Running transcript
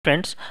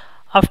Friends,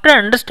 after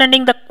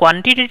understanding the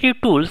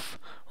quantitative tools,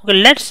 okay,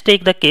 let's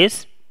take the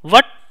case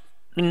what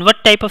in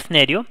what type of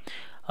scenario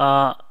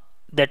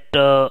that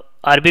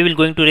RBI will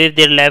going to raise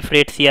their life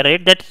rate, CR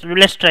rate.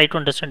 Let's try to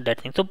understand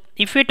that thing. So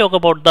if we talk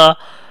about the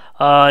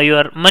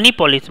your money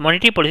policy,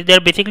 monetary policy, there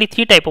are basically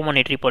three type of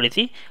monetary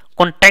policy: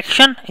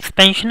 contraction,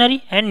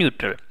 expansionary, and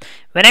neutral.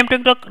 When I'm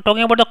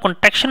talking about the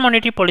contraction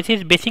monetary policy,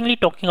 is basically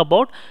talking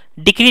about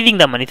decreasing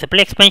the money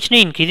supply.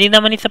 Expansionary, increasing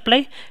the money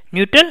supply.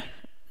 Neutral,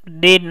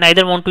 they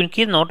neither want to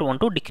increase nor want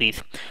to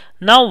decrease.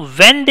 Now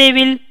when they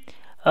will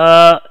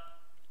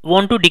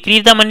want to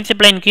decrease the money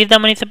supply, increase the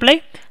money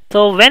supply,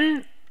 so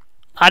when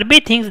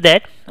RBI thinks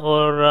that,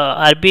 or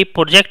RBI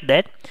project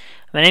that,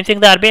 when I'm saying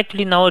the RBI,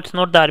 actually now it's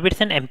not the RBI,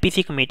 it's an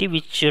MPC committee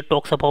which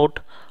talks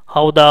about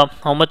how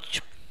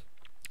much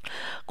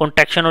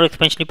contraction or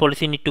expansionary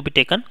policy need to be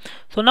taken.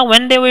 So now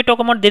when they were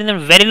talking about there is a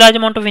very large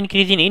amount of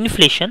increase in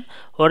inflation,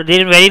 or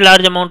there is a very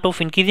large amount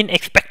of increase in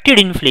expected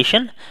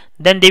inflation,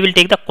 then they will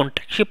take the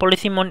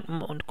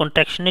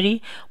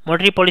contractionary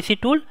monetary policy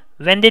tool.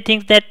 When they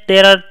think that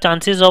there are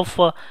chances of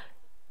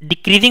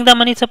decreasing the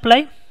money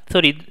supply,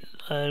 there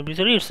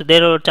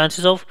are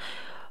chances of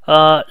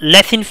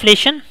less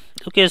inflation.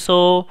 Okay,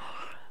 so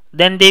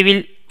then they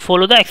will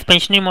follow the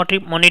expansionary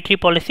monetary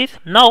policies.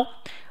 Now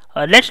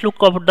let's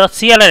look at the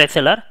CRR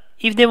SLR.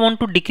 If they want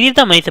to decrease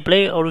the money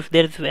supply, or if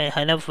there is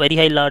a very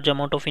high large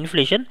amount of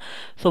inflation,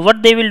 so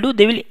what they will do,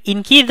 they will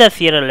increase the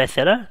CRR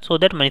SLR so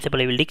that money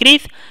supply will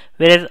decrease,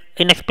 whereas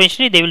in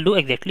expansionary they will do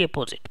exactly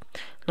opposite.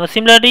 Now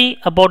similarly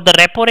about the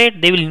repo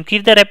rate, they will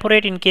increase the repo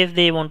rate in case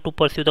they want to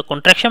pursue the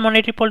contraction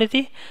monetary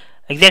policy,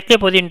 exactly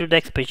opposite into the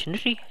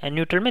expansionary, and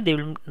neutral may they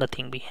will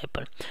nothing be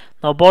happen.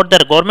 Now about the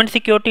government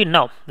security,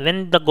 now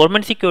when the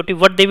government security,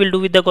 what they will do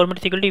with the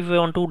government security, if we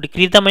want to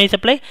decrease the money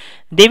supply,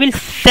 they will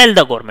sell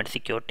the government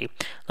security.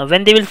 Now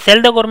when they will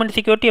sell the government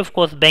security, of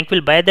course bank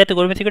will buy that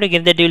government security,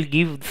 again that they will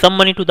give some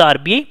money to the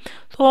RBI,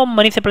 so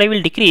money supply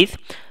will decrease,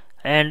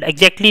 and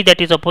exactly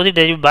that is opposite,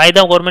 they will buy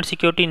the government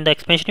security in the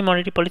expansionary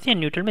monetary policy, and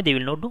neutral may they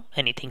will not do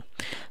anything.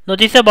 Now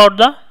this is about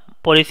the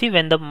policy,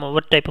 when the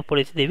what type of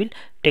policy they will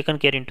taken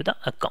care into the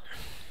account.